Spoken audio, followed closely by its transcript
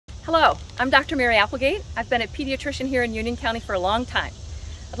Hello, I'm Dr. Mary Applegate. I've been a pediatrician here in Union County for a long time.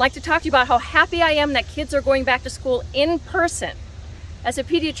 I'd like to talk to you about how happy I am that kids are going back to school in person. As a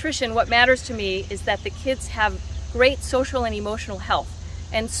pediatrician, what matters to me is that the kids have great social and emotional health.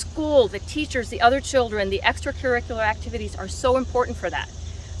 And school, the teachers, the other children, the extracurricular activities are so important for that.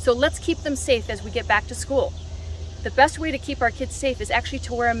 So let's keep them safe as we get back to school. The best way to keep our kids safe is actually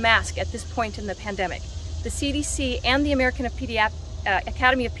to wear a mask at this point in the pandemic. The CDC and the American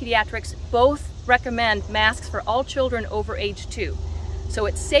Academy of Pediatrics both recommend masks for all children over age 2. So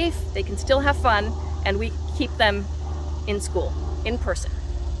it's safe, they can still have fun, and we keep them in school, in person.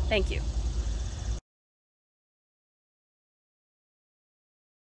 Thank you.